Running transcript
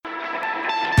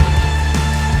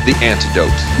The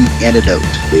Antidote. The Antidote.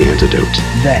 The Antidote.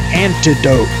 The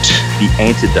Antidote. The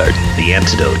Antidote. The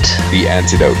Antidote. The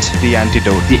Antidote. The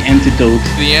Antidote.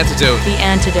 The Antidote. The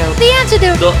Antidote.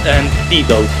 The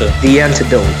Antidote. The Antidote. The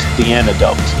Antidote. The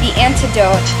Antidote. The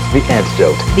Antidote. The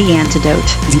Antidote. The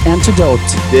Antidote. The Antidote.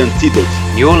 The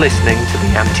Antidote. You're listening to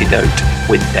The Antidote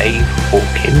with Dave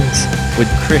Hawkins. With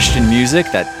Christian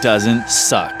music that doesn't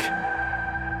suck.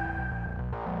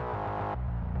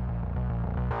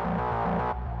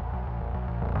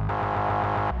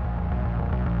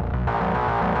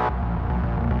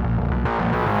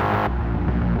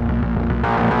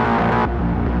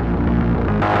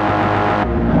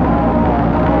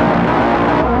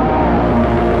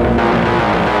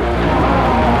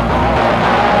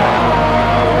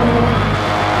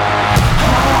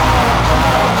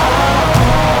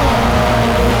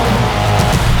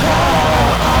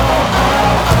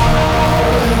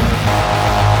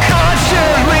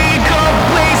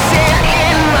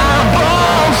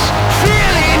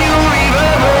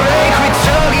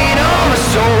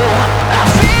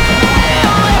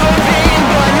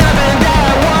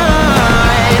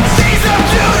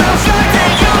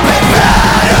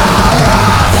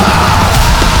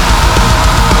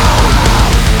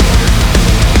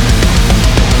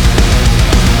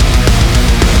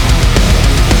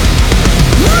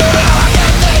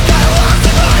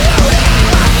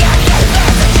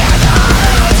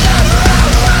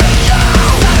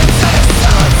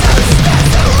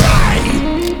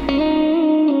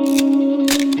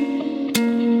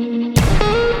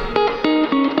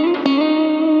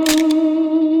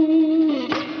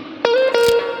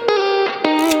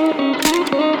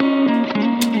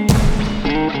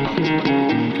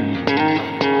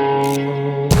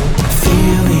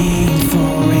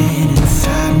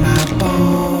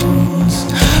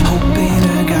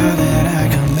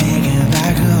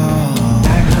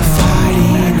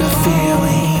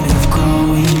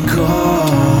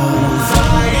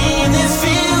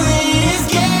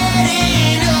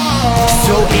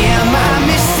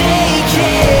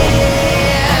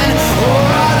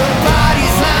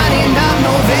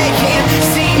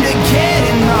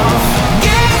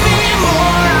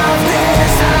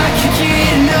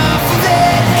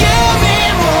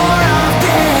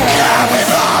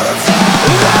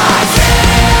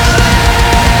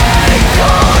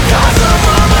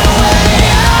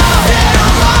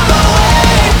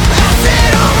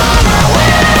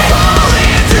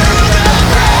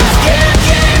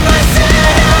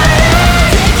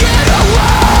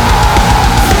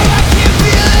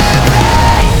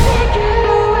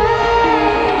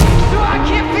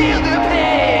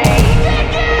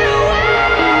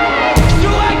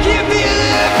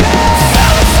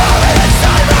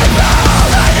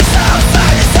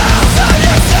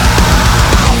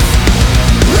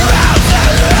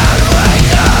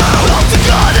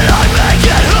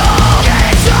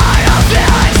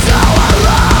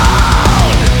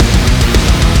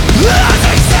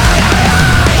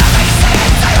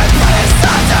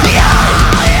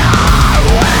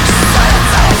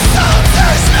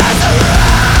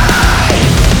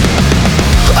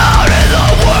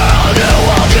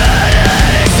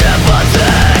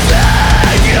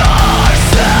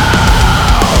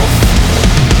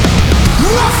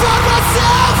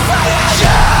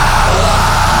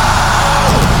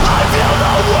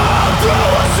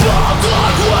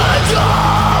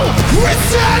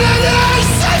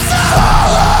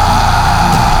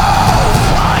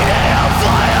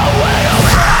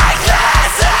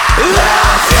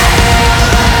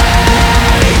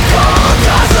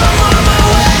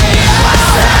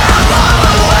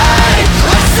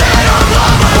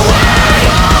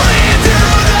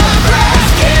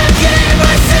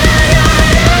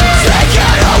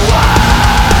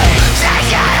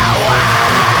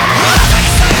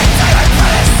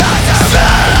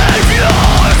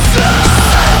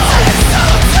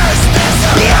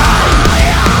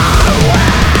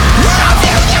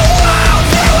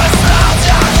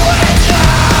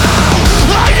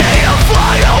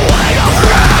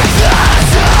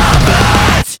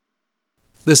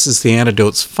 This is the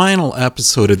Antidote's final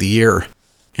episode of the year,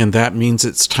 and that means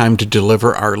it's time to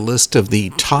deliver our list of the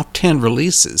top 10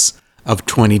 releases of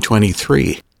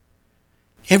 2023.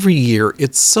 Every year,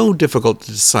 it's so difficult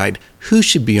to decide who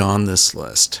should be on this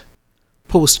list.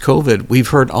 Post-COVID, we've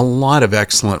heard a lot of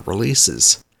excellent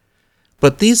releases,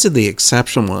 but these are the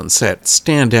exceptional ones that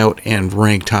stand out and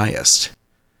ranked highest.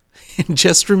 And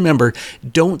just remember,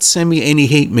 don't send me any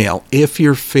hate mail if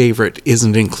your favorite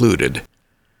isn't included.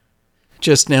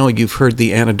 Just now you've heard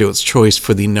the Antidote's choice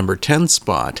for the number 10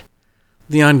 spot,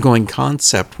 the ongoing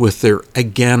concept with their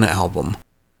Again album.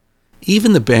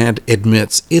 Even the band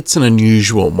admits it's an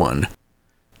unusual one.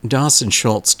 Dawson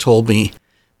Schultz told me,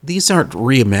 "These aren't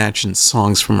reimagined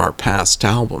songs from our past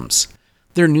albums.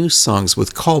 They're new songs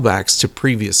with callbacks to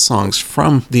previous songs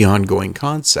from the ongoing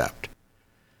concept."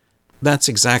 That's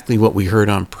exactly what we heard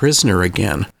on Prisoner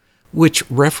Again, which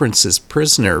references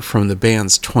Prisoner from the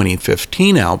band's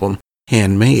 2015 album,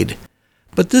 Handmade.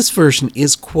 But this version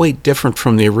is quite different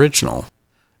from the original,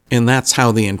 and that's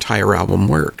how the entire album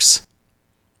works.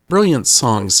 Brilliant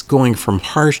songs going from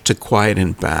harsh to quiet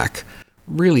and back,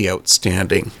 really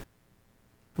outstanding.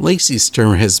 Lacey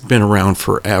Sturm has been around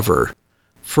forever,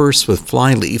 first with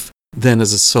Flyleaf, then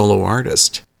as a solo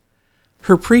artist.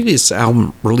 Her previous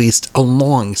album released a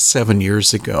long 7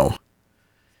 years ago.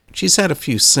 She's had a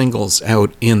few singles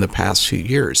out in the past few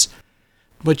years,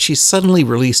 but she suddenly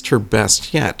released her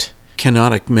best yet,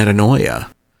 Kenotic Metanoia.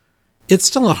 It's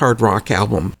still a hard rock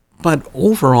album, but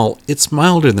overall it's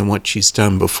milder than what she's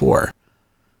done before.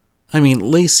 I mean,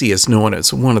 Lacey is known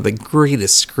as one of the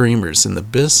greatest screamers in the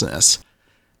business,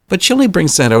 but she only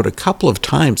brings that out a couple of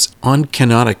times on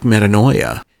Kenotic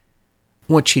Metanoia.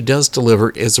 What she does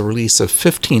deliver is a release of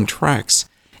 15 tracks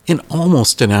and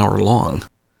almost an hour long.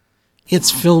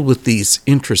 It's filled with these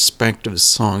introspective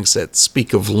songs that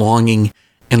speak of longing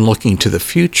and looking to the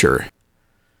future.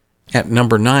 At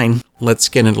number 9, let's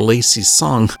get into Lacey's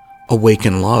song,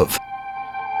 Awaken Love.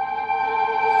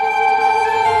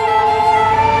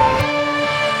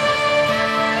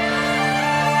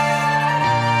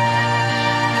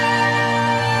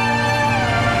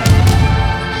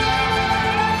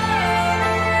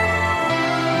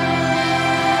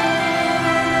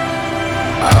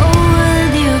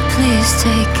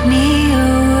 Take me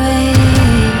away.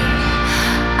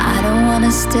 I don't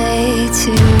wanna stay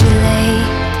too late.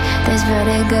 There's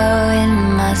vertigo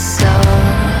in my soul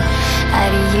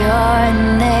at your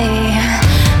name.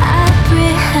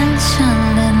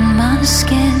 Apprehension in my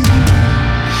skin,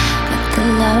 but the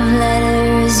love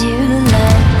letters you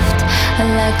left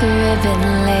are like a ribbon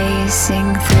lacing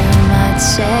through my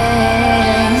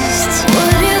chest.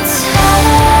 Would you take,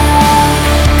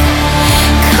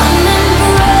 come and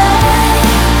break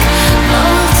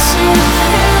all too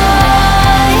high,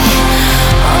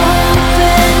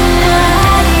 open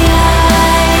my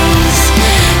eyes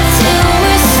till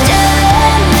we're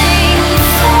standing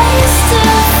face to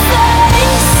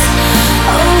face.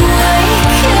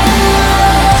 Awaken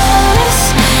love's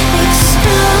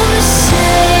exclusive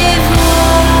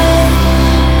one.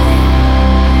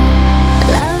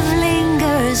 Love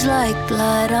lingers like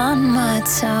blood on my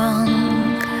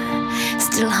tongue,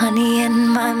 still honey in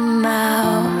my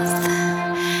mouth,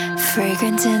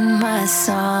 fragrant in my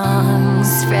song,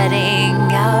 spreading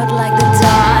out like the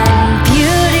dawn.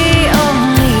 Beauty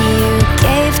only you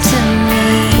gave to me,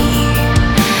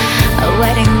 a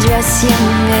wedding dress you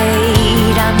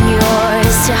made. I'm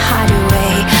yours to hide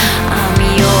away, I'm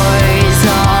yours,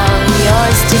 all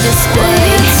yours to display.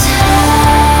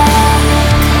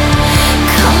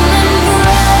 Come and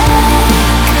break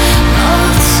all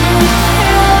too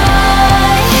high,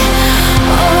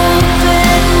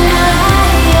 open my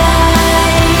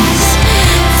eyes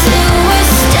till we're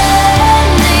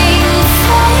standing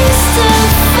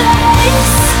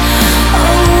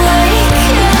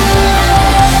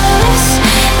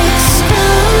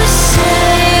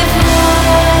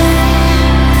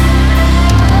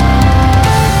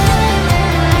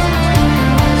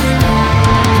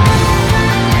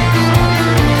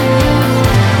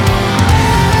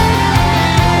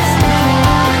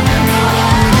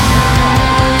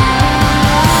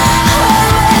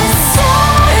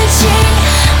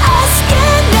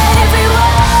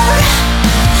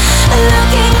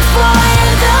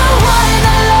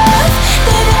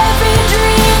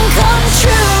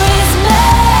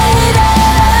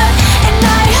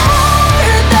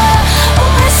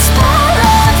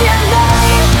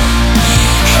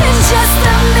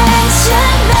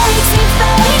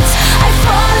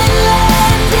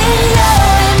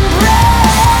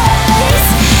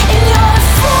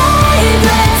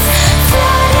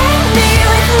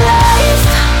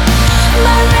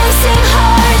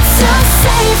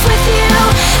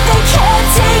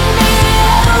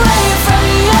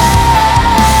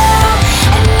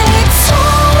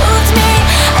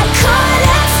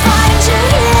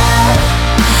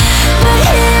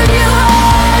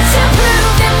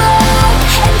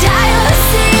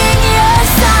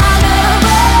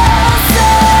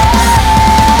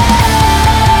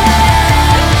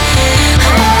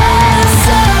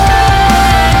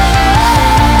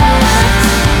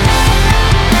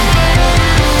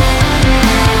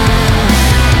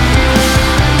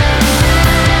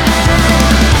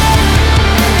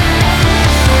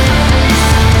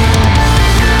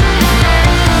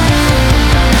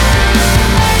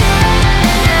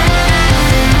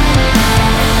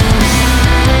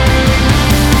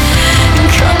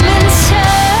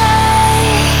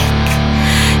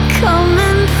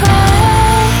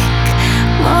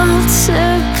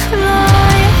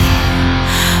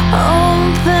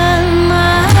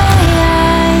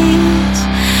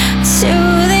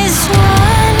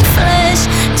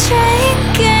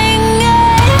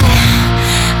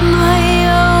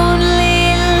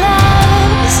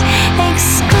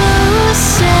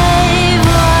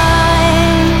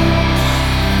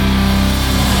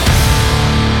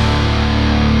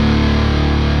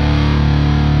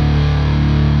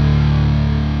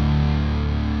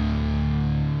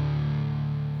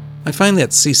I find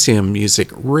that CCM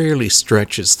music rarely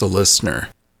stretches the listener.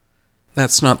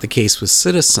 That's not the case with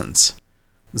Citizens.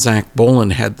 Zach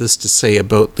Bolen had this to say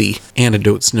about the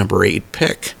Antidote's number 8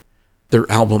 pick, their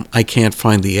album I Can't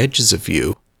Find the Edges of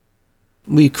You.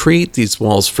 We create these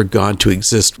walls for God to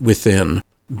exist within,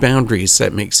 boundaries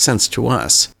that make sense to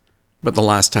us. But the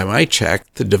last time I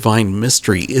checked, the divine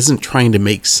mystery isn't trying to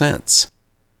make sense.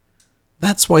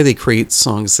 That's why they create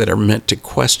songs that are meant to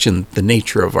question the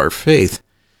nature of our faith,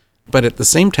 but at the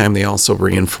same time they also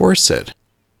reinforce it.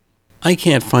 I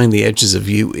Can't Find the Edges of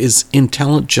You is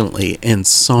intelligently and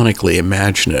sonically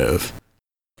imaginative,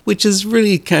 which is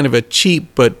really kind of a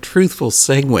cheap but truthful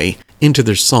segue into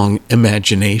their song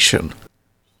Imagination.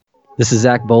 This is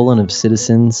Zach Bolen of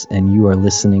Citizens, and you are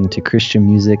listening to Christian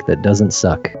music that doesn't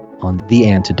suck on The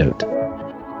Antidote.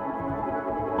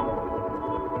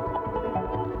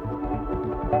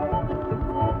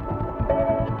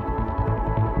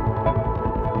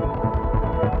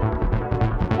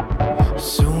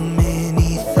 So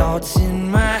many thoughts in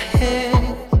my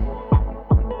head,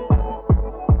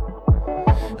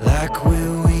 like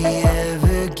will we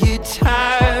ever get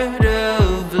tired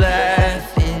of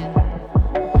laughing,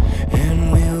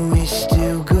 and will we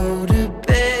still go to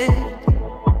bed,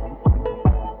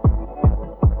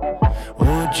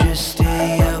 or just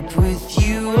stay up with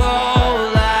you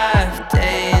all life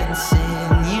dancing?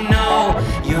 You know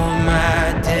you're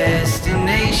my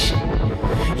destination,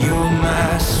 you're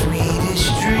my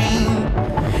sweetest dream,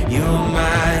 you're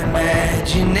my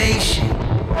imagination.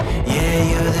 Yeah,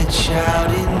 you're the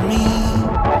child in me.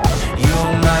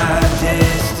 You're my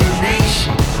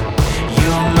destination,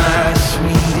 you're my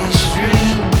sweetest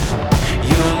dream,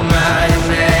 you're my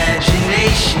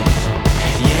imagination.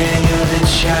 Yeah, you're the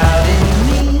child in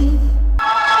me.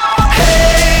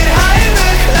 Hey, high in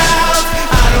the clouds,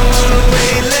 I don't wanna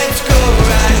wait, let's go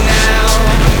right now.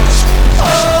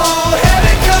 Oh,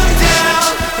 heaven come down,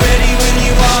 ready when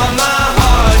you are, my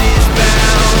heart is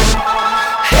bound.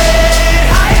 Hey,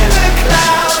 high in the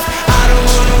clouds, I don't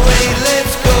wanna wait,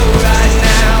 let's go right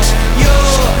now.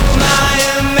 You're my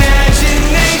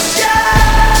imagination.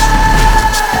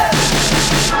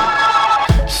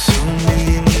 So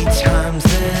many times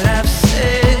that I've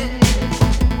said,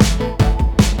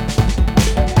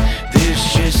 there's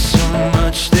just so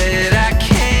much that I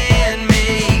can't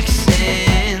make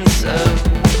sense of.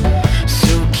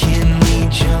 So can we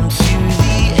jump to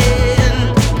the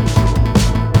end,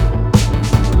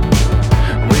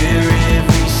 where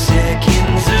every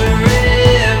second's a revelation?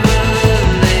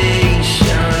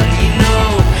 You know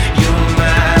you're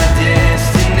my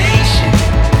destination,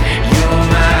 you're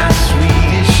my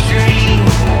sweetest dream,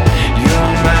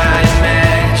 you're my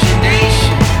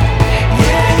imagination.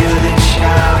 Yeah, you're the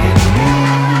child in me.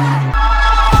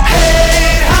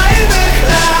 Hey, high in the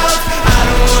clouds, I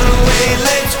don't wanna wait,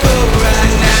 let's go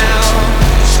right now.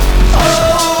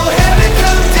 Oh, heaven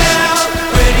come down,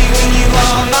 ready when you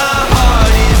are, my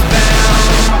heart is bound.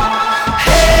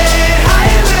 Hey, high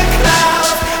in the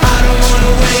clouds, I don't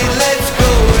wanna wait, let's go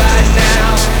right now.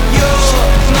 You're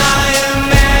my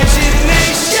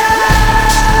imagination.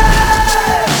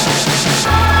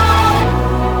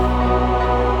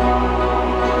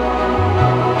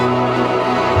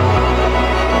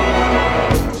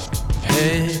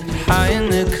 Head high in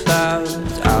the clouds,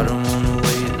 I don't wanna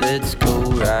wait, let's go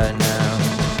right now.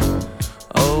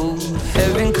 Oh,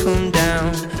 heaven come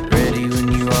down, ready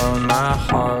when you are, my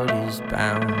heart is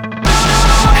bound.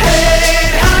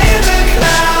 Head high in the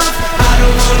clouds, I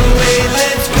don't wanna wait,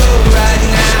 let's go right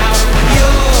now.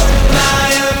 You're my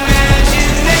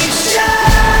imagination.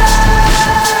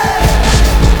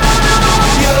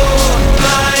 You're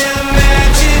my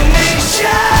imagination.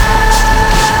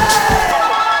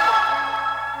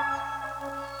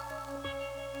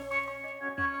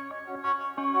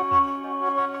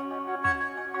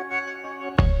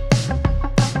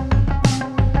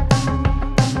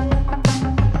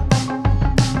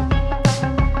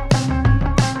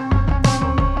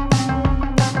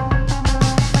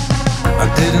 I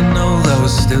didn't know that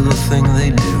was still a thing they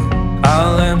do.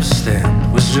 Our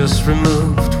lampstand was just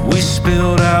removed. We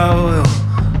spilled our oil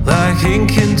like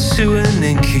ink into an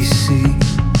inky sea.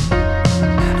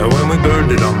 And when we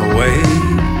burned it on the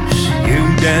waves, you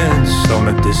danced on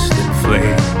a distant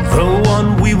flame, the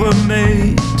one we were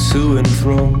made to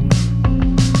enthrone.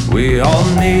 We all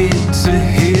need to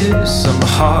hear some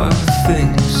hard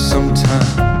things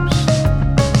sometimes,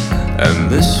 and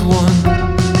this one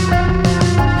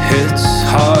hits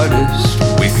hardest.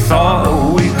 We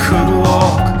thought we could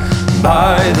walk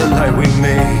by the light we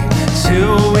made,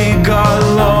 till we got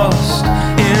lost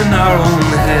in our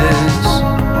own heads,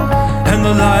 and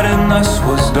the light in us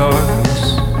was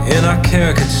darkness in our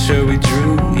caricature we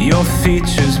drew your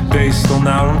features based on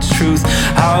our own truth.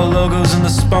 Our logos in the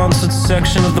sponsored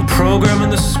section of the program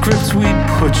and the script we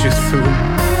put you through.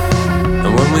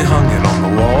 And when we hung it on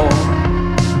the wall,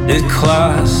 it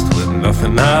clashed with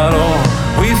nothing at all.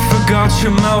 We forgot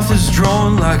your mouth is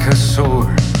drawn like a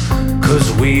sword,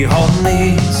 'cause we all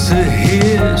need to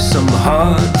hear some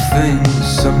hard things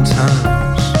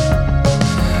sometimes.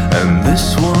 And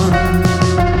this one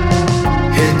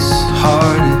hits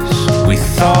hardest. We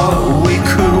thought we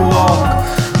could walk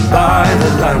by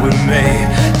the light we made,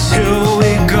 till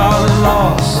we got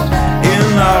lost in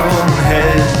our own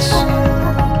heads.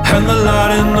 And the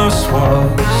light in us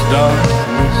was darkness.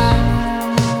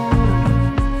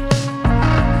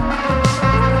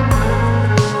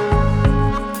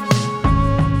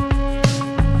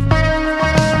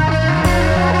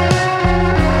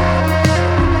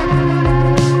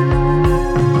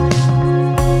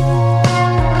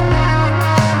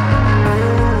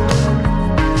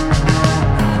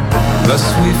 Lest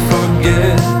we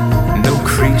forget, no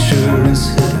creature is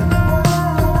hidden.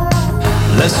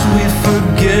 Lest we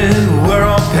forget, we're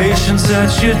all patients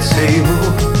at your table.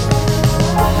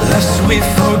 Lest we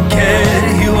forget,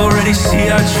 you already see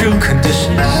our true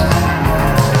conditions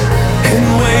in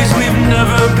ways we've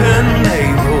never been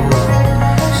able.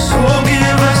 So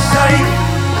give us sight.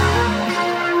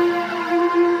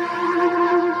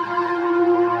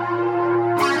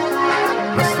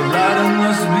 Lest the light in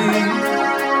us be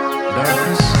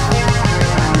darkness.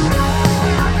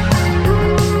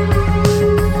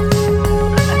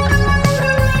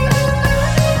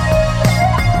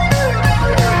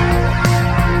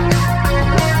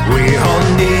 We all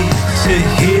need to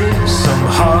hear some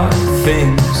hard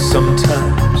things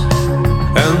sometimes,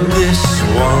 and this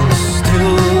one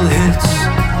still hits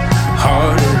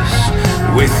hardest.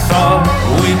 We thought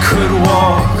we could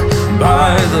walk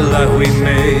by the light we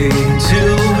made,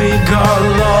 till we got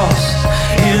lost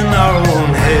in our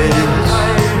own heads.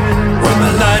 When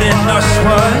the light in us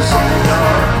was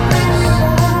darkness.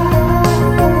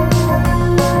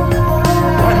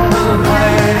 When the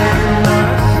light in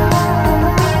us,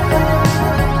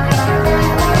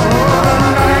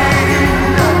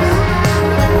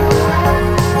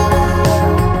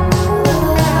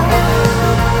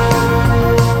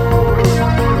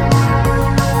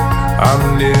 I'm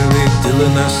nearly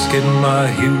Dylan-esque in my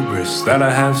hubris that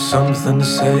I have something to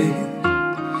say.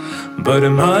 But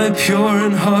am I pure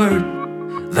in heart?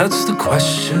 That's the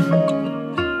question.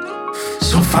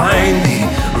 So find me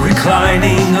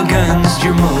reclining against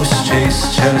your most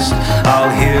chaste chest.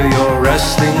 I'll hear your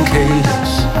resting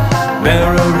cadence, bear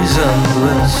a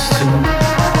resemblance to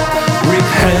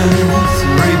repent,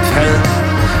 repent,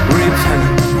 repent.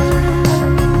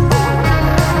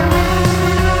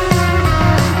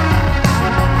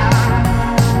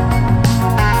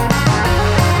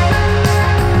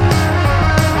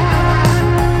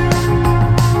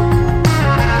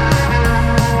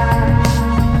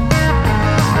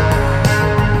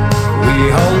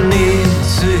 We all need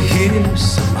to hear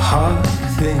some hard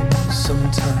things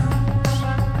sometimes.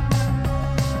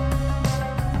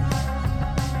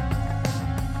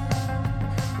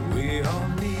 We all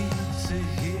need to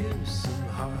hear some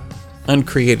hard.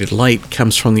 Uncreated Light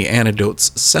comes from the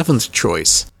Antidote's 7th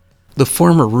choice, the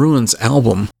Former Ruins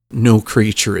album, No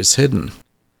Creature is Hidden.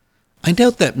 I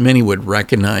doubt that many would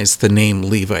recognize the name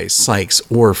Levi Sykes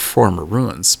or Former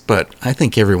Ruins, but I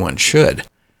think everyone should.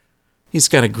 He's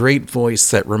got a great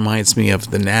voice that reminds me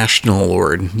of The National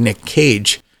or Nick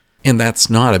Cage, and that's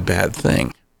not a bad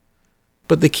thing.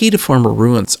 But the key to Former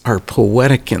Ruins are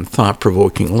poetic and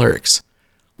thought-provoking lyrics,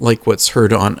 like what's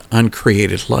heard on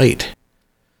Uncreated Light.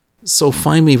 So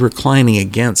find me reclining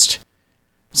against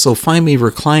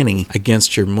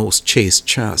your most chaste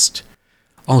chest.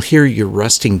 I'll hear your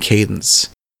resting cadence,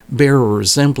 bear a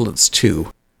resemblance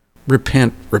to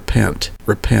repent, repent,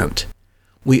 repent.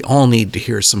 We all need to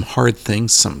hear some hard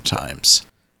things sometimes.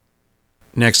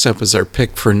 Next up is our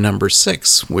pick for number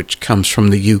 6, which comes from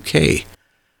the UK.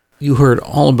 You heard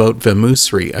all about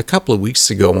Vamusri a couple of weeks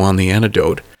ago on The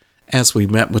Antidote, as we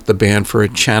met with the band for a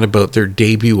chat about their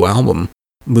debut album,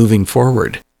 Moving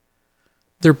Forward.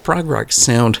 Their prog rock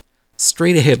sound,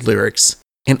 straight-ahead lyrics,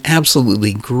 and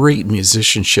absolutely great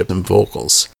musicianship and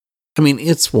vocals. I mean,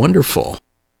 it's wonderful.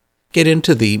 Get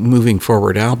into the Moving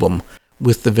Forward album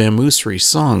with the Vamusri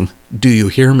song, Do You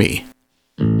Hear Me?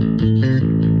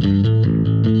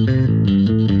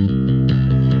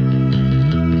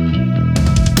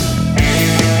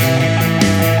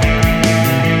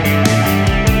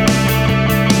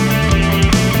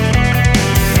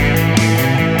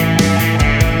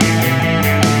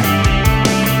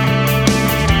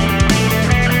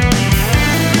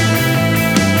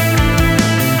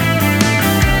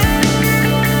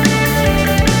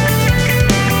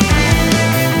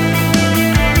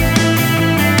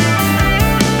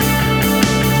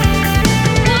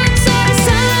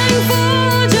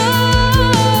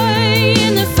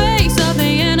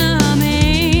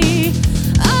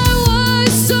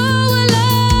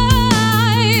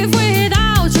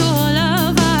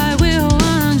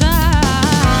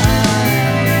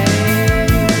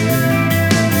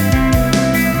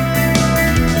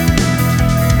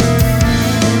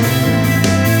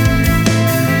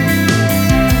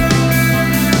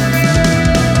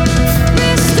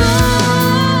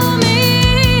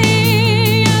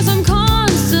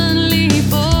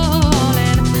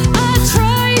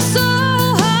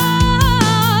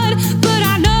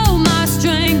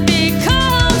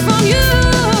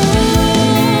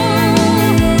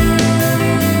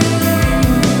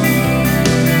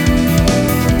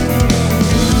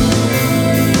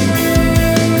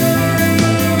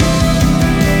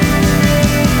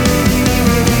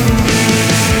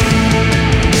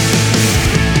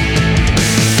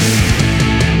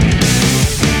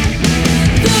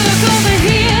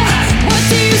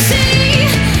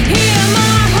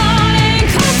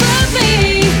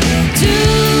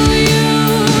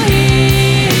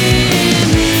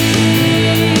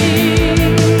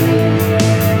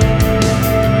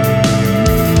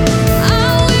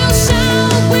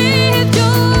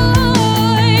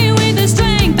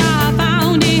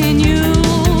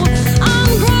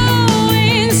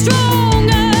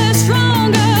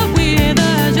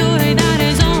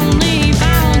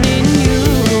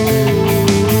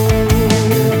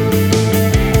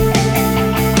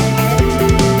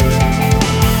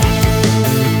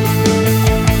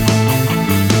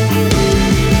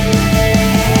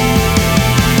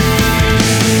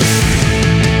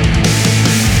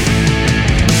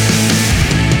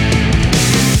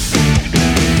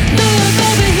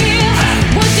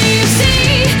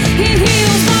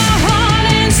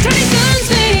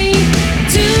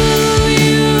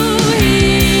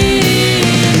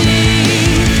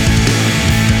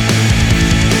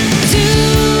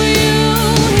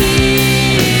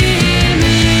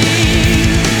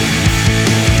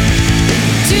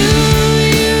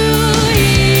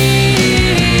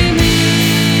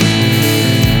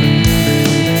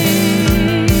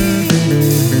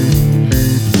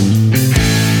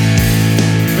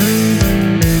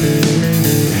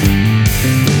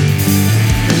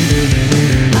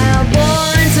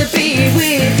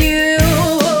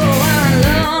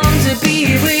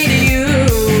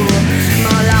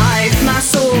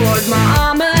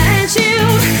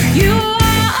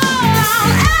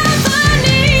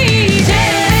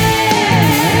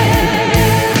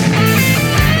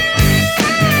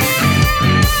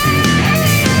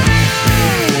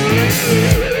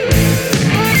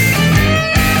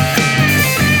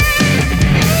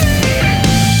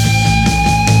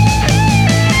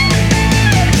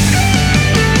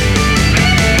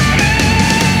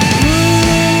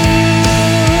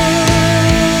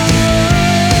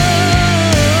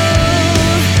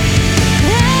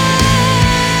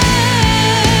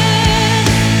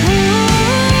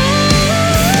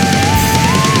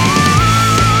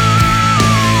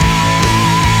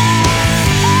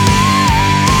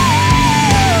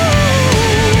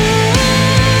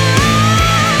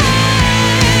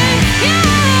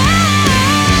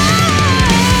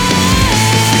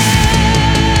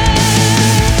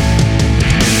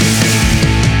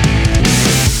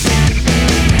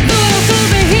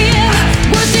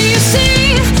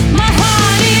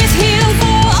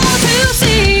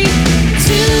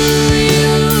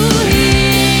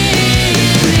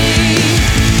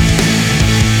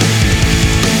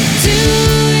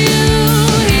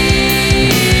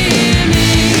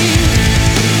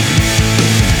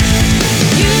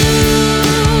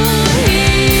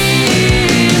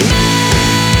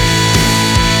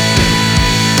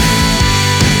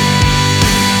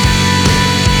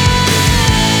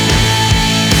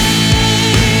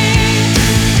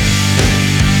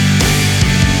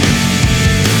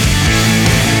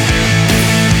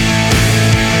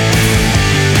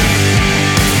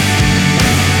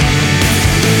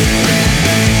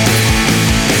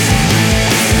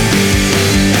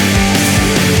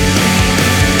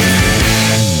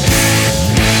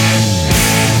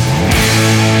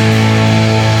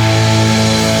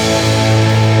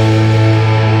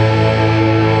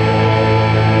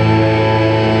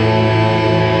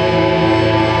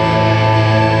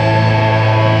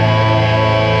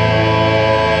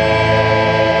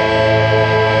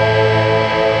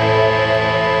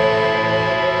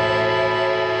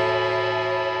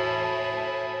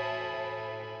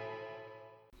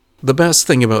 The best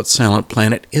thing about Silent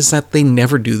Planet is that they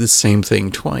never do the same thing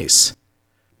twice.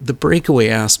 The breakaway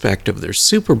aspect of their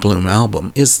Super Bloom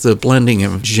album is the blending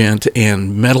of djent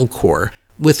and metalcore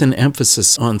with an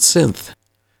emphasis on synth.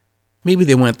 Maybe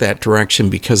they went that direction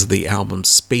because of the album's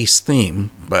space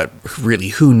theme, but really,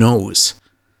 who knows?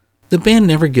 The band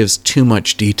never gives too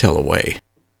much detail away,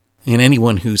 and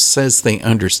anyone who says they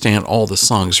understand all the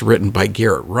songs written by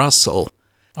Garrett Russell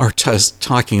are just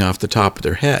talking off the top of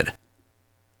their head.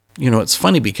 You know, it's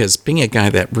funny because being a guy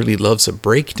that really loves a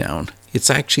breakdown, it's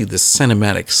actually the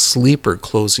cinematic sleeper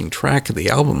closing track of the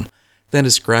album that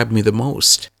has grabbed me the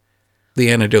most.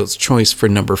 The Antidote's choice for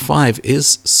number 5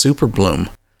 is Super Bloom.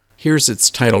 Here's its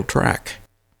title track.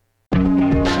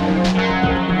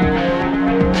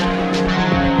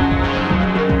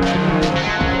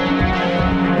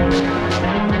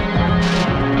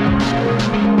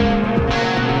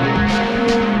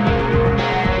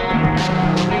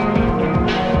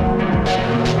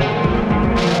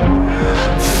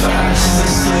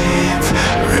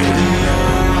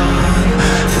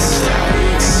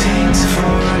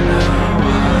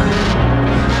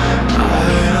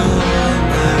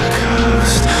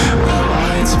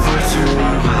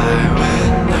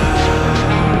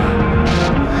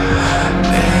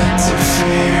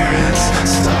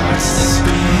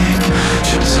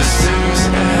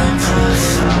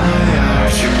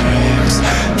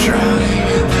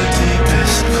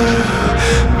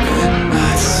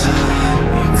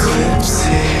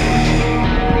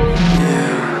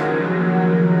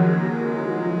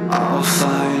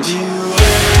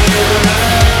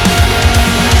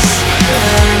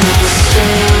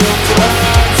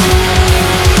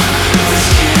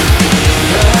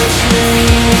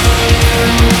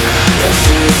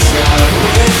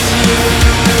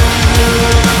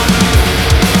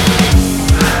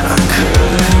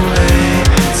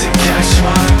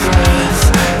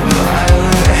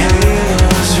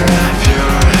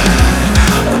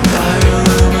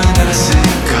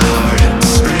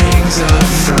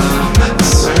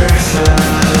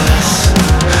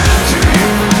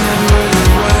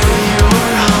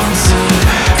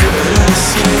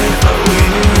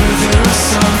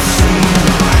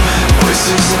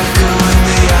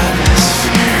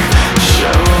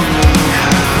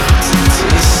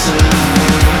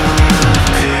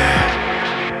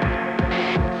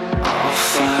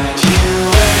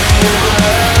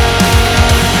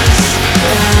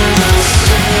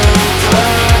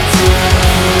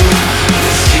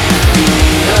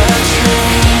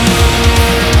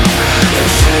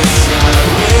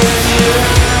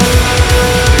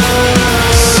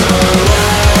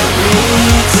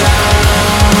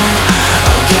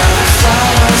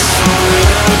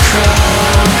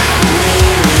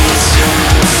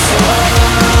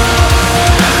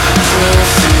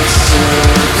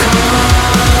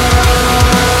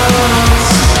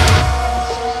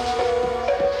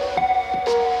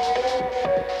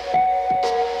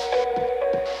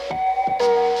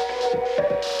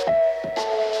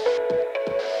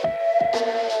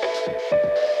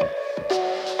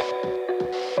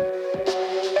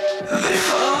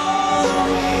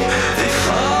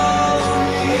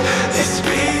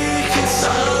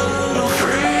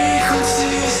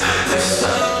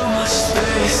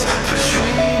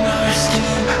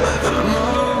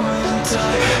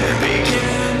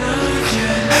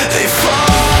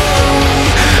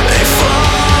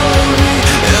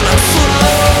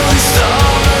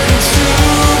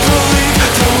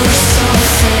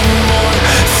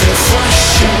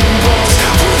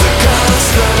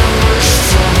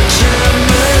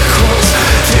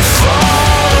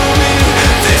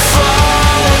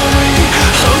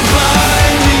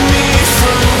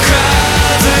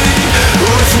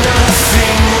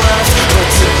 Nothing left but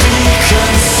to be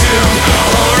consumed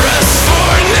or rest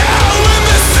for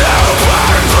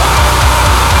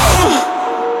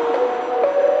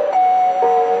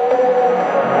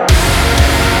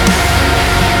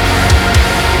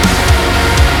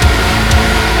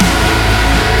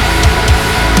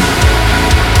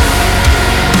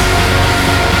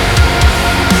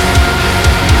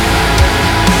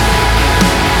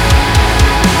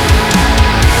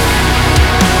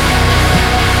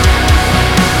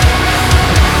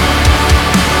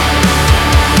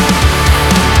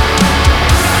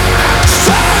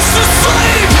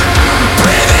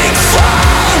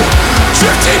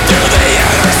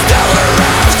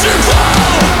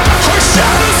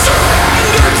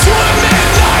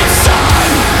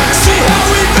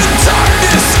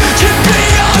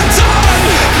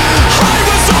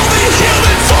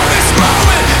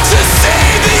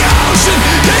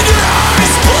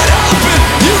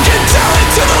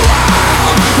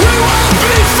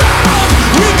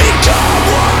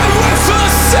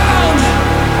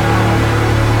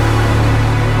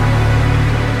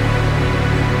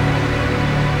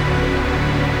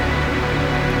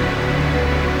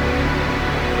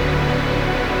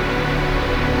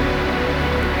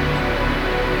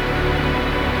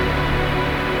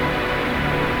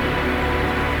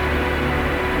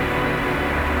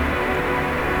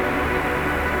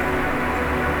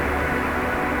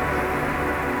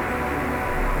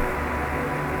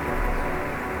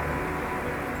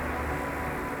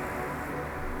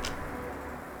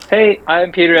Hey,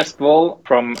 I'm Peter Espvold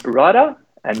from RADA,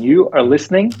 and you are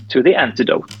listening to The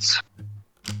Antidote.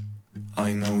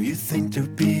 I know you think they're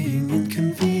being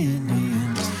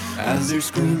inconvenient as they're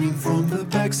screaming from the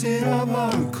backseat of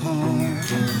our car.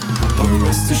 But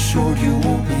rest assured you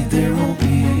won't need their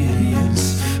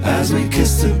obedience as we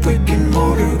kiss the brick and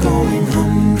mortar going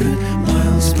 100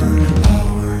 miles per hour.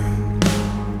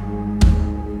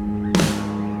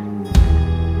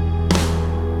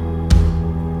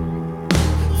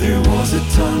 There was a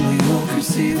time we all could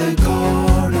see the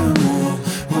garden wall,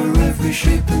 where every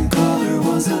shape and color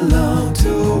was allowed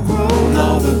to grow.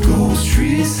 Now the ghost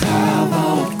trees have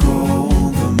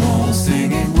outgrown them all,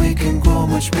 singing we can grow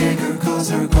much bigger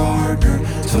cause our gardener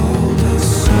told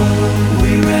us so.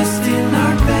 We rest in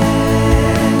our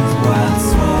bed while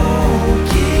smoke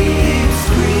keeps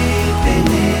creeping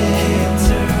in,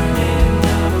 turning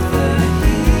up the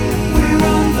heat. We're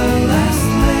on the last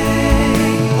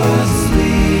leg but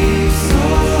sleep so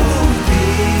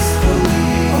peacefully,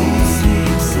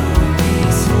 sleep so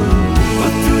peacefully.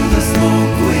 But through the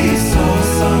smoke we saw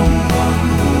someone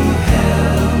who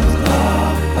held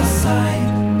up a sign.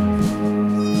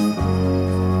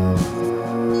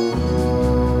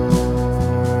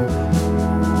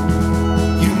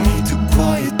 You need to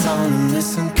quiet down and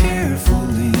listen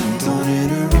carefully. Don't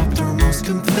interrupt our most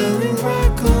compelling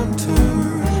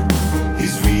raconteur.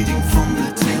 He's reading from the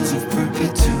tales of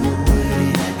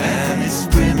perpetuity, and it's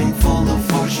brimming full of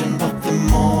fortune, but the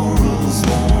morals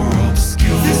more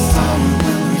obscure. This time we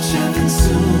will reach heaven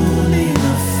soon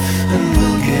enough, and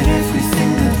we'll get everything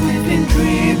that we've been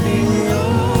dreaming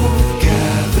of.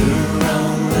 Gather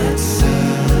round, let's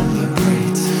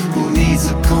celebrate. Who needs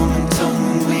a common tongue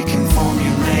when we can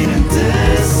formulate and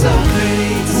decimate?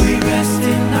 We rest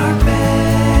in our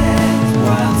bed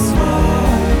while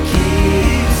smoke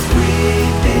keeps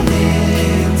creeping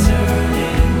in,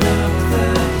 turning up the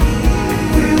heat.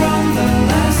 We're on the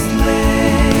last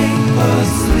leg but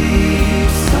sleep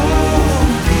so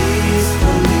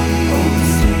peacefully,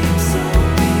 sleep so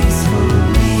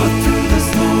peacefully. But through the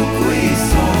smoke we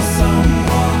saw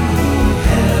someone who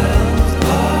held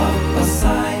up a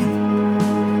sign.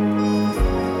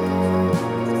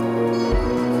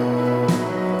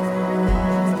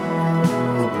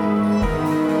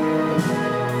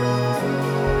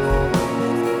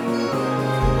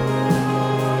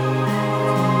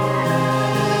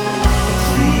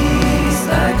 Please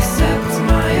accept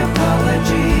my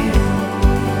apology.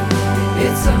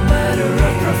 It's a matter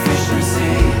of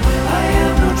proficiency. I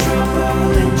have no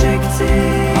trouble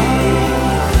injecting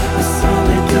a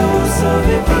solid dose of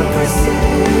hypocrisy.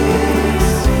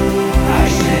 I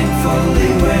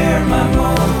shamefully wear my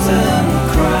molten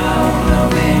crown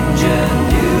of ingenuity.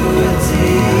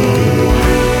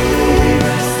 We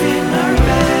rest in our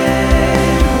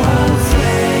bed while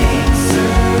flames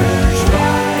surge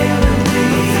violently.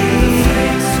 Through the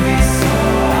flames we saw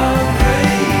a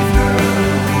brave girl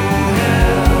who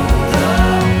held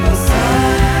up a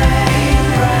sign.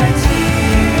 Right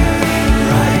here,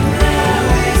 right now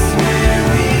is where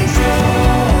we draw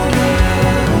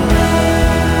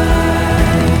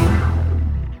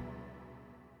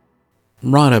the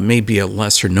RADA may be a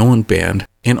lesser-known band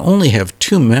and only have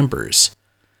 2 members,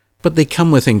 but they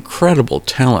come with incredible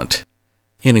talent.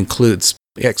 It includes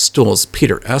X-Stool's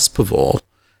Peter Espvold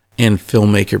and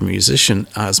filmmaker-musician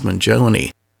Osmond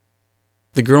Jeleny.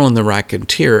 The Girl and the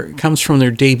Racketeer comes from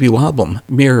their debut album,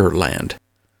 Mirrorland.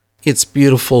 It's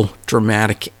beautiful,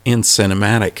 dramatic, and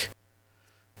cinematic.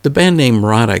 The band name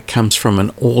RADA comes from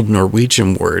an old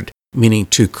Norwegian word meaning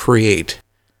to create.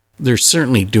 They're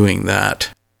certainly doing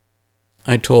that.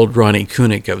 I told Ronnie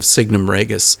Koenig of Signum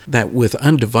Regis that with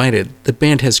Undivided, the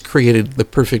band has created the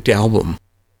perfect album.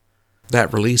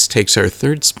 That release takes our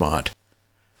 3rd spot.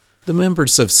 The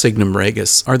members of Signum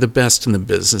Regis are the best in the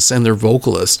business, and their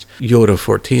vocalist, Yoda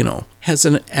Fortino, has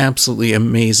an absolutely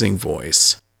amazing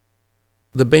voice.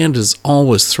 The band has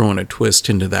always thrown a twist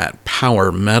into that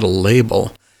power metal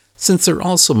label, since they're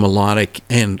also melodic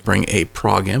and bring a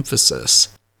prog emphasis.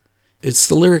 It's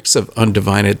the lyrics of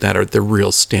Undivided that are the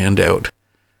real standout,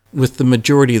 with the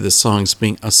majority of the songs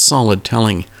being a solid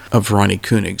telling of Ronnie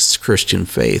Koenig's Christian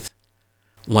faith,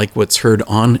 like what's heard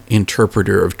on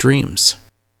Interpreter of Dreams.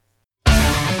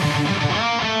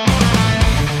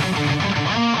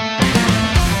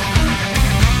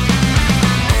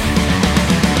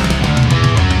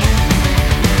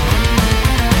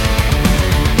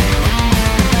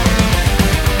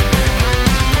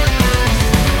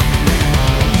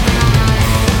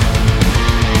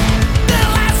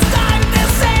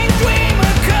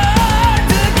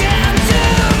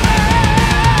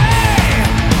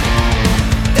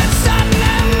 That sun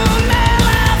and moon may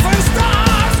laugh and start.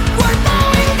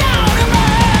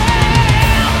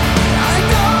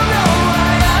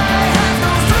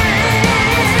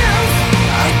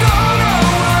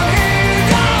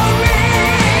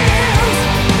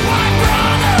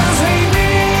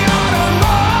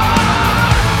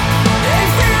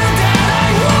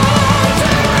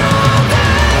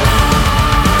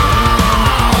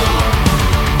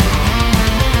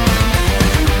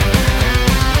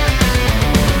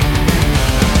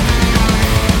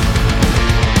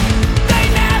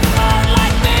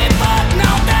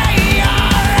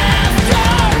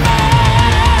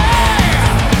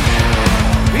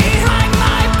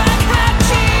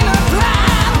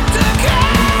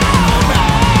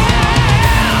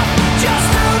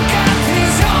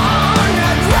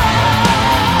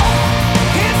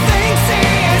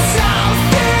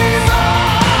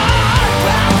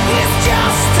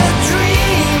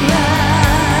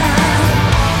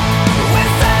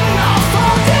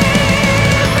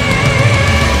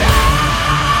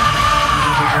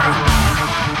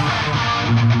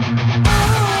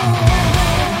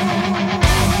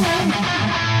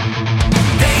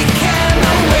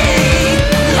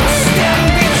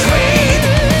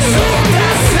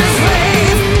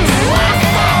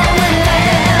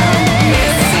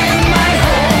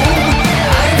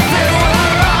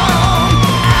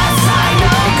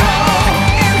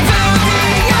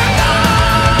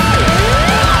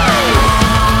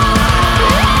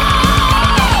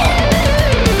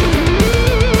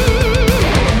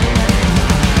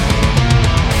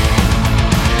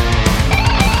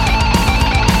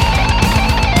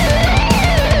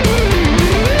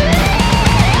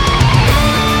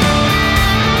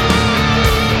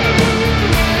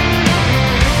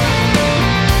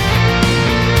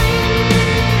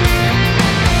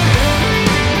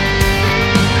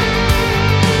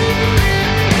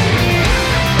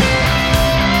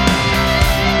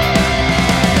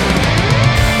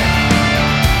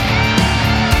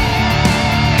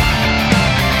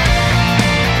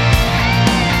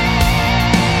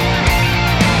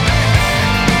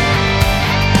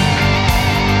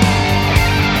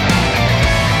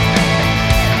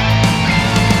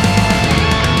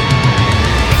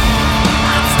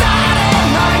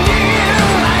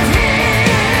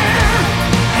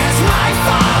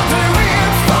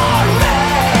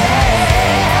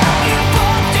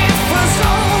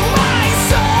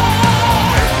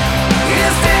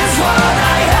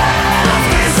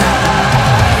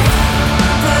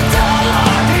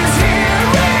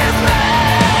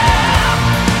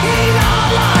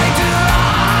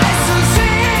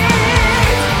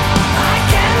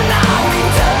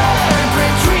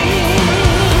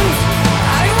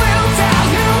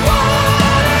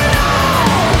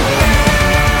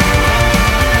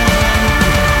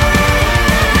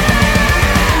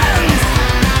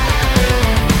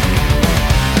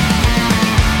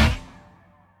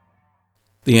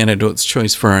 The Antidote's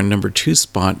choice for our number 2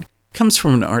 spot comes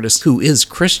from an artist who is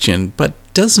Christian, but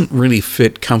doesn't really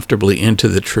fit comfortably into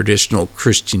the traditional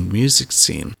Christian music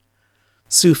scene.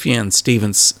 Sufjan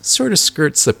Stevens sort of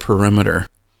skirts the perimeter.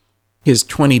 His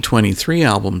 2023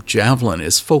 album, Javelin,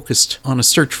 is focused on a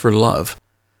search for love.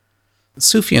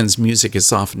 Sufjan's music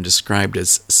is often described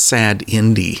as sad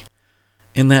indie,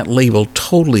 and that label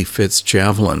totally fits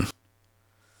Javelin.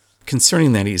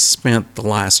 Concerning that he's spent the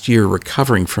last year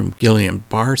recovering from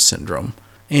Guillain-Barré syndrome,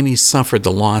 and he suffered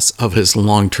the loss of his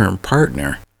long-term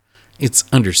partner, it's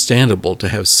understandable to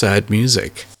have sad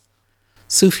music.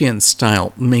 Sufjan's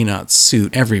style may not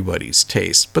suit everybody's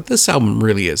taste, but this album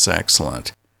really is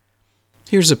excellent.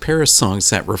 Here's a pair of songs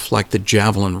that reflect the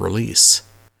Javelin release.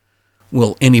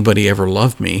 Will Anybody Ever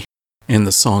Love Me? And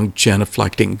the song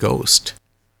Genuflecting Ghost.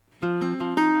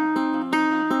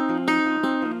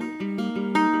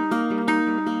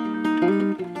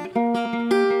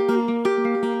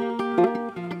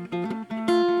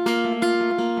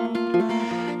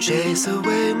 Chase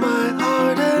away my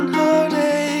heart and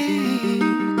heartache.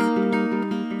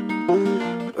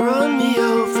 Run me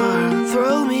over,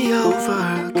 throw me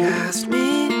over, cast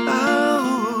me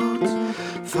out.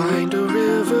 Find a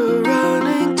river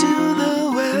running to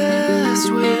the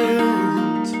west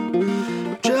wind.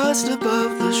 Just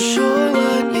above the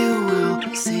shoreline you will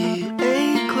see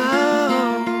a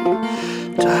cloud.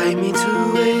 Tie me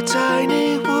to a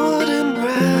tiny wooden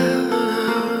raft.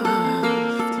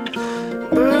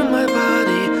 Burn my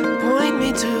body, point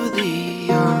me to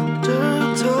the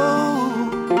undertow.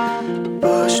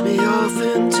 Push me off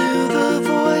into the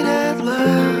void at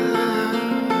last.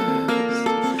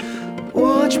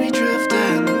 Watch me drift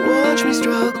and watch me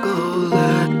struggle,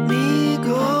 let me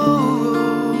go.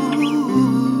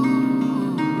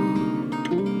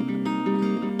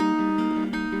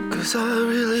 'Cause I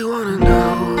really wanna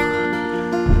know,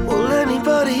 will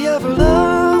anybody ever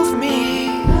love me?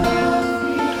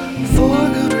 For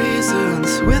good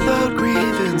reasons, without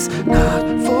grievance, not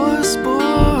for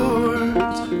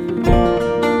sport.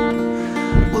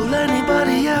 Will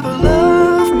anybody ever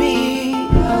love me?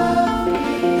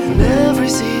 In every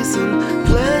season,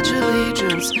 pledge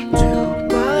allegiance to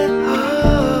my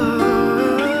heart.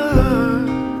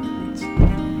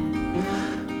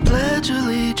 Pledge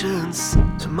allegiance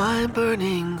to my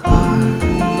burning heart.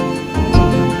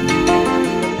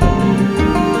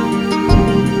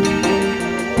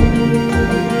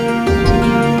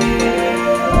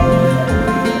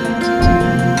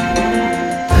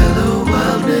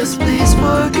 Please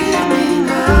forgive me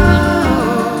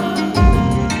now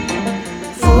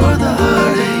for the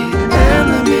heartache and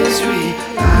the misery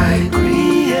I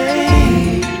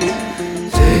create.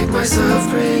 Take my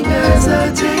suffering as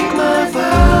I take my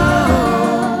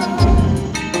vow.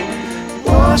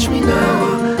 Wash me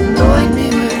now,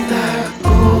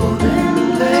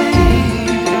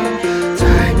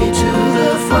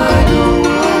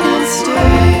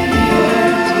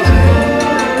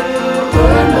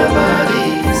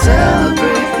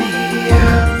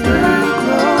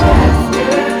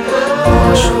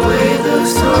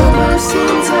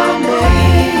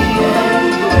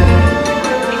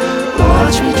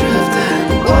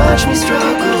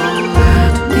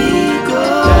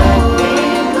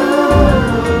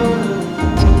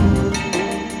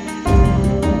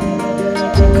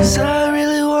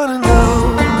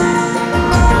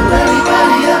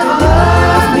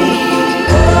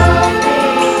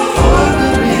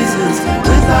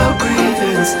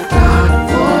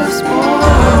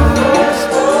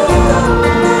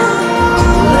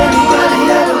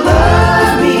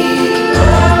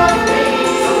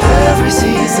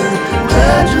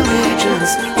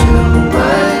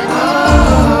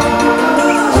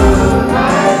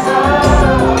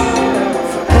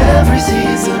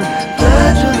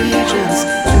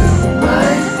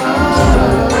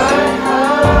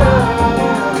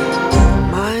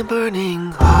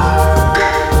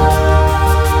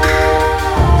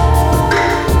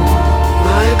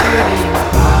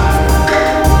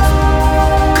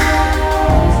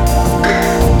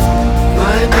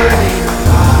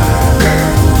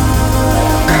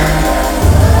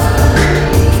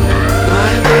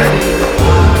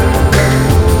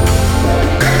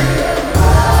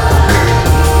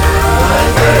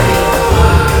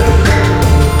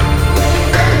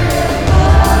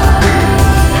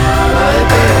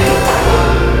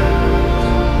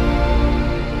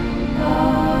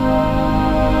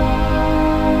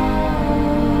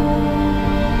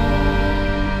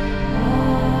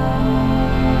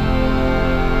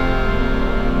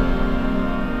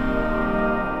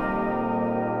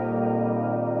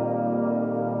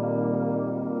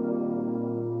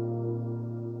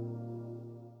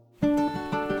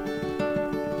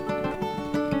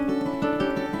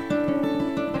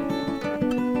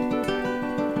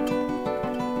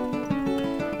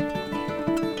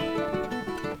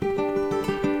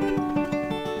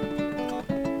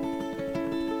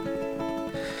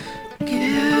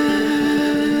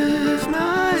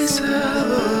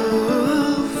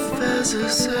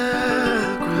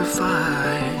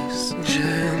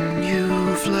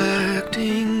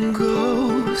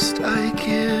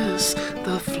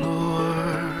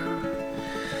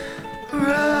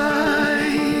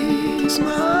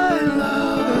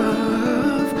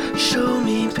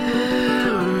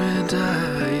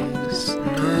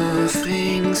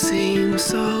 seem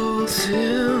so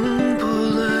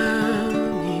simple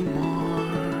anymore.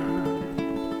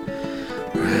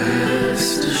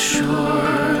 Rest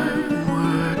assured,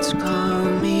 words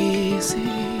come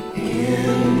easy,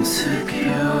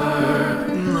 insecure.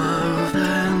 Love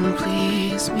and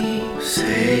please me,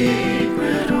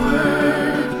 sacred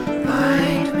word,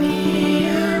 bind me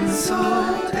in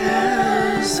salt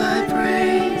as I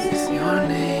praise your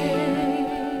name.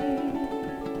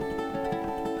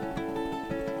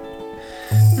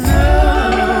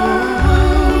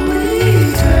 Now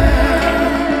we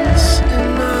dance in a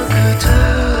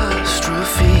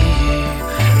catastrophe,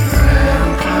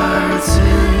 ramparts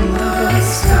in the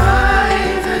sky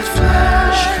that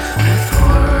flash with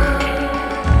horror.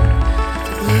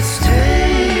 Let's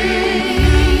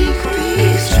take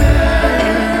these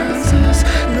chances,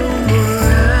 no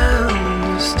more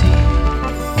amnesty.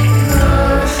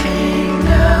 Nothing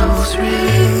else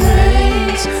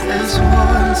remains as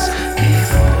once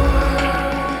before.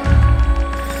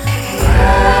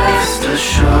 Rest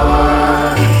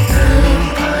assured,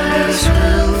 empires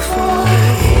will fall,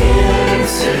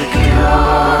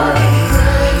 insecure,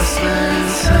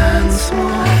 restless and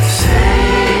small.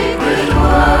 Sacred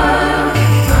word,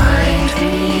 bind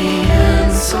me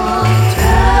in salt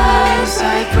as I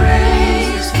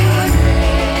praise your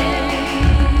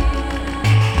name.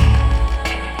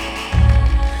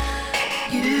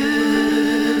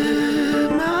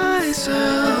 Give myself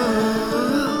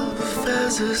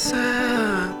as a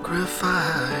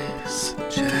sacrifice,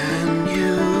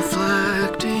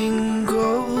 genuflecting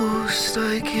ghost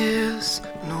I kiss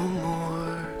no more.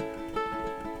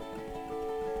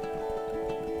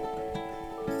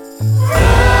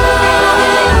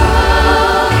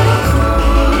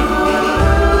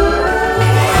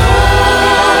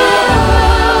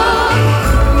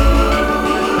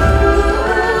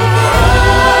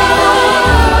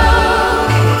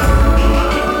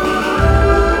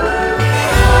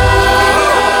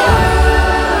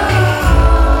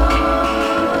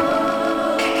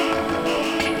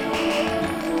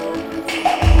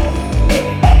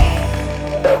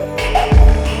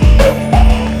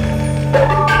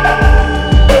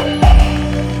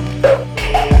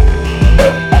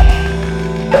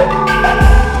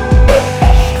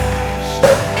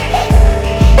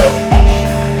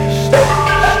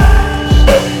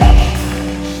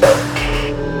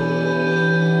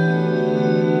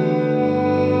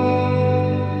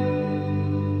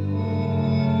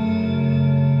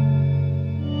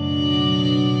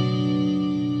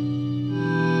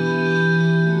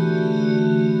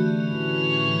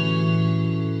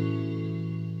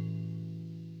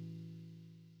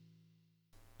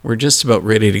 We're just about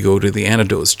ready to go to the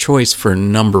Antidote's choice for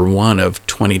number 1 of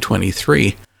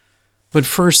 2023. But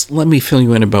first, let me fill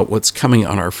you in about what's coming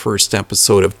on our first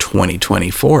episode of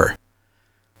 2024.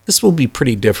 This will be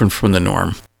pretty different from the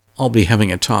norm. I'll be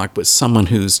having a talk with someone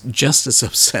who's just as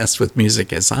obsessed with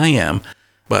music as I am,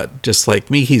 but just like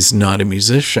me, he's not a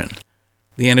musician.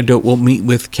 The Antidote will meet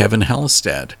with Kevin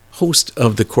Hallestad, host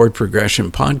of the Chord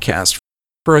Progression podcast,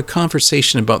 for a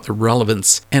conversation about the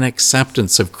relevance and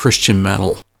acceptance of Christian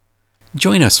metal.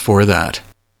 Join us for that.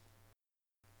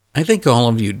 I think all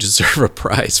of you deserve a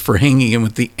prize for hanging in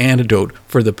with the Antidote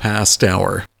for the past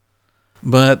hour.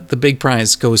 But the big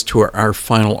prize goes to our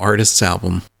final artists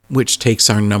album, which takes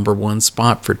our number 1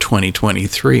 spot for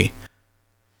 2023.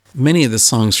 Many of the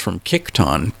songs from Kicked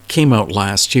On came out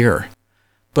last year,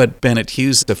 but Bennett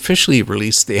Hughes officially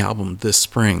released the album this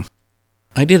spring.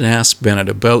 I did ask Bennett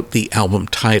about the album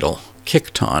title,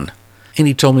 Kicked On, and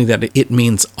he told me that it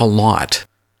means a lot.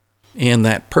 And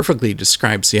that perfectly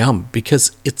describes the album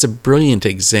because it's a brilliant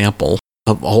example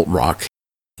of alt-rock.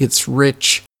 Its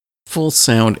rich, full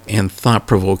sound and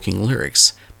thought-provoking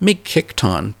lyrics make Kicked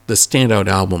On the standout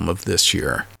album of this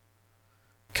year.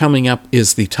 Coming up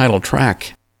is the title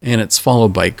track, and it's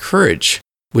followed by Courage,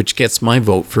 which gets my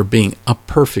vote for being a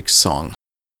perfect song.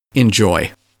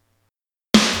 Enjoy.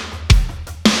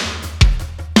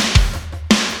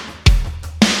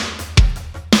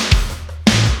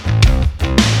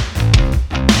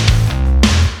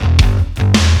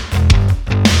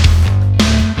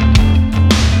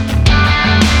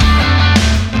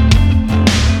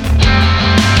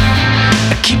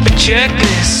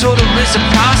 Checklist, so there is a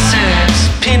process,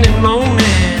 pinning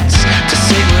moments to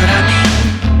say what I need.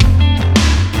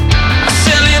 I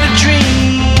sell in a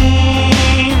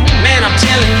dream, man, I'm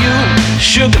telling you,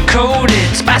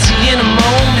 sugar-coated, spicy in a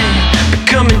moment,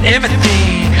 becoming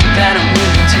everything that I'm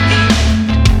willing to eat.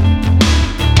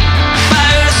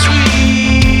 Fire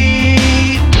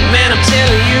sweet, man, I'm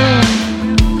telling you,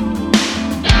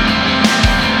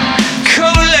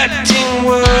 collecting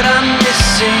what I'm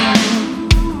missing.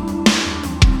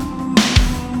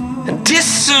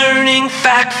 Discerning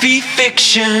fact v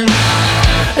fiction.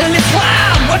 And it's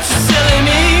wild what you're selling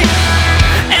me,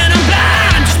 and I'm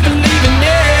blind just believing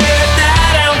it.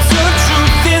 That ounce of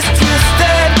truth is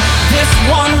twisted. This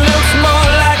one looks more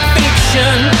like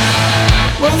fiction.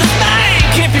 Well, this man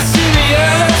can't be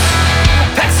serious.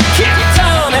 Packs a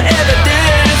ton of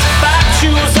evidence. If I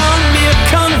choose on mere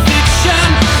conviction,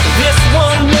 this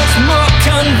one looks more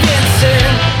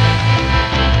convincing.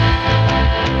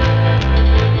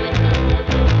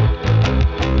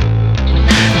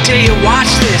 Dare you watch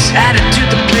this, add it to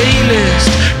the playlist.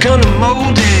 Gonna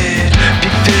mold it, be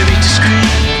very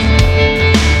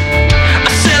discreet.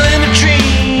 I'm selling a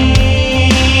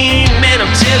dream, man,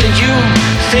 I'm telling you.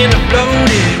 Thin and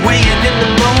bloated, weighing in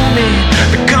the moment,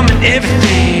 becoming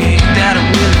everything that I'm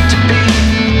willing to be.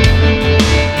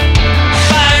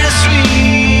 Fire is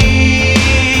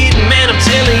sweet, man, I'm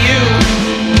telling you.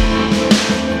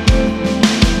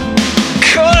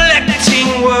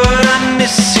 Collecting what I'm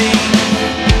missing.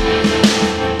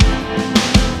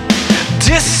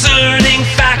 Discerning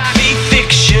fact v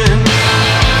fiction.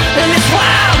 And it's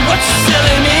wild what you're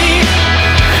selling me,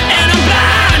 and I'm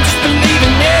blind just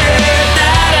believing it.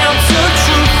 That ounce of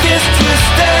truth is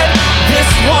twisted.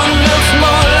 This one looks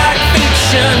more like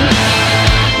fiction.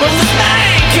 Well, this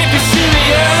man can't be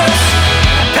serious.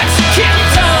 Packs a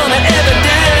ton of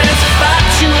evidence. If I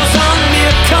choose on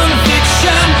mere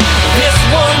conviction, this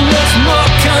one looks more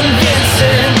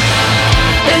convincing.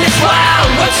 And it's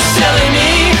wild what you're selling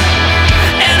me,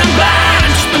 and I'm blind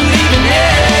just believing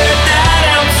it. That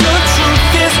ounce of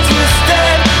truth is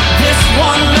twisted. This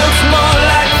one looks more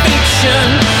like fiction.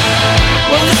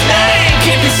 Well, this man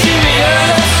can't be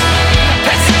serious.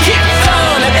 Packs a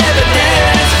ton of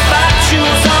evidence. If I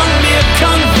choose on mere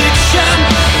conviction,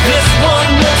 this one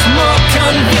looks more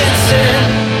convincing.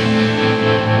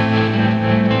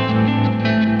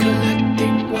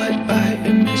 Collecting what I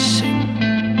am missing.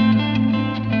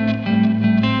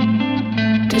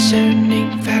 Discerning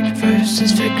fact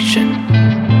versus fiction.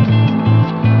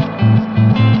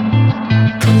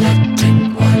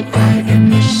 Collecting what I am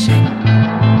missing.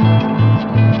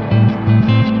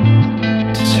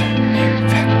 Discerning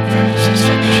fact versus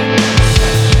fiction.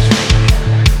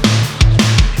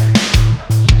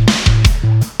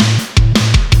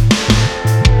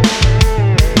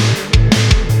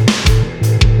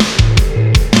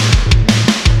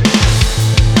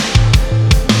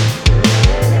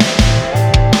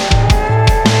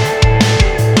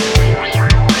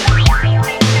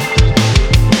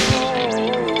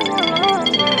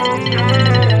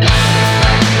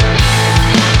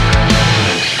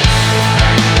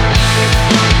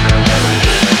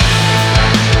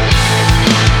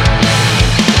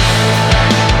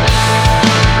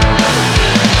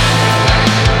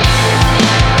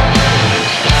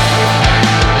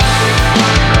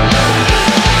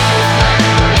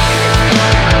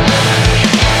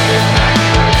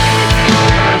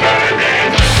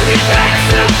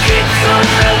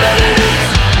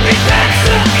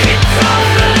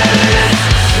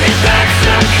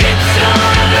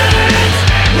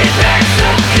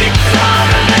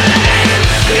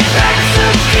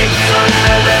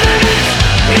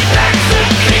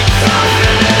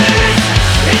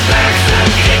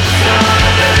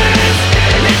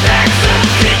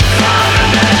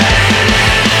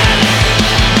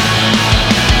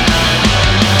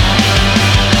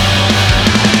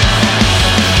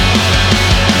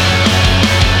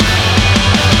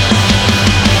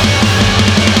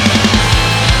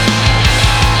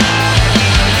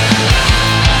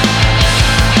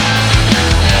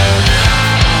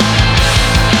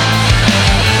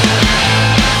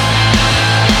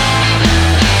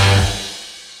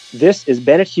 This is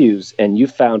Bennett Hughes, and you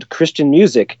found Christian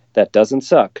music that doesn't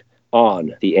suck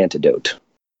on The Antidote.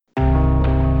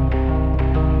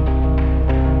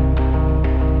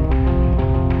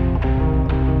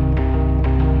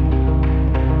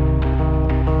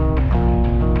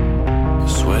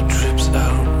 Sweat drips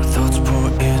out, thoughts pour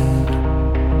in.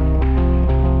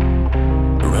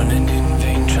 Running in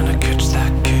vain, trying to catch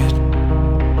that kid.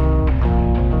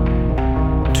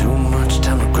 Too much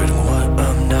time regretting what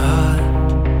I'm not.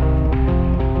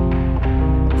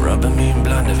 Rubbing me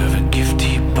blind of every gift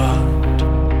he bought.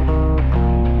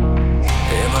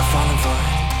 Am I falling for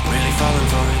it? Really falling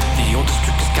for it? The oldest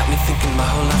trick has got me thinking my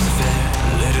whole life's a fair.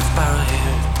 Let it spiral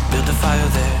here, build a fire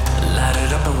there. Light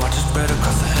it up and watch it spread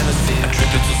across the hemisphere. A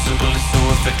trick is so simple, it's so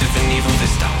effective and evil. They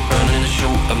stop burning the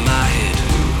show of my head.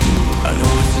 I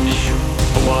know it's an issue,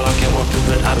 but while I can't walk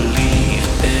through it, I believe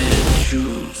and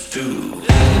choose to.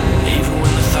 Even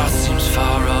when the thought seems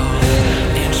far off,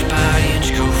 inch by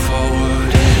inch go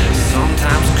forward.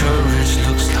 Sometimes courage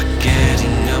looks like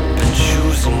getting up and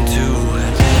choosing to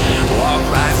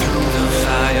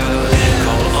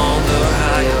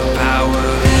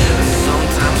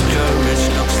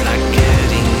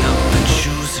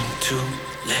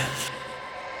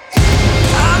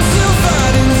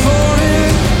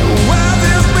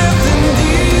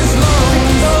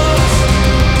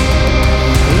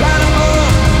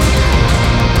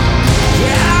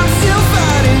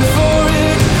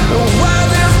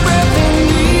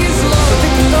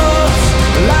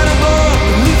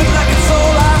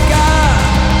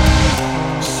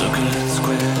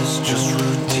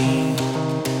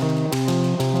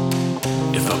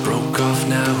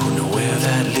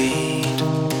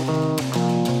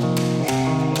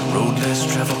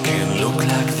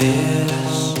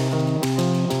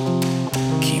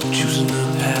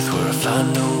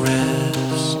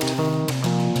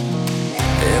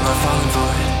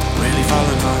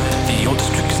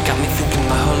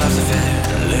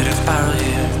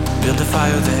build a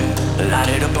fire there, light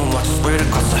it up and watch it spread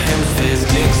across the hemispheres.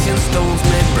 Sticks and stones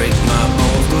may break my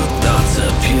bones, but thoughts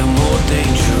appear more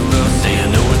dangerous. Say I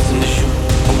know it's an issue,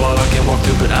 a wall I can't walk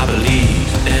through, but I believe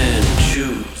and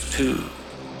choose to.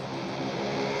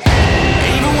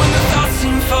 Even when the thoughts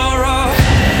seem far off,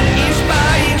 inch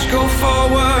by inch go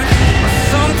forward.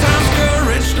 Sometimes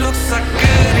courage looks like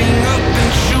getting up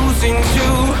and choosing to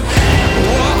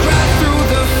walk right through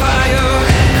the fire,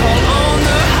 call on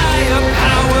the higher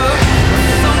power.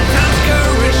 Sometimes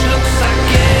courage looks like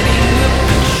getting up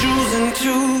and choosing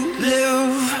to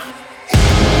live.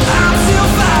 I'm still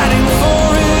fighting for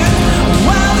it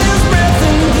while there's breath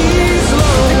in these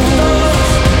lungs.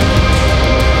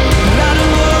 Light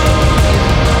 'em up.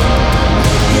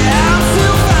 Yeah, I'm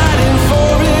still fighting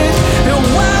for it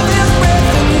while there's breath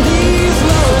in these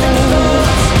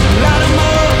lungs. Light 'em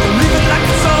up, leave it like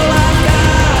it's all I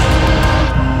got.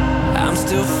 I'm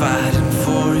still fighting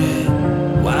for it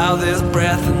while there's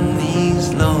breath in these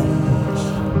lungs.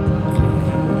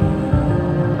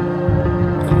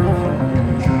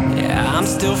 Yeah, I'm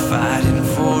still fighting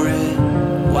for it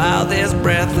while there's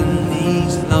breath in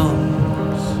these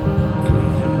lungs.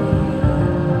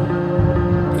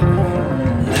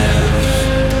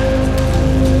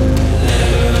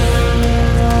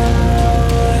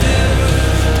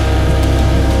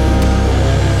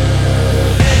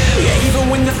 Yeah, even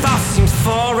when the thoughts seem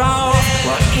far off,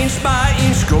 well, inch by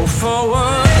inch go forward.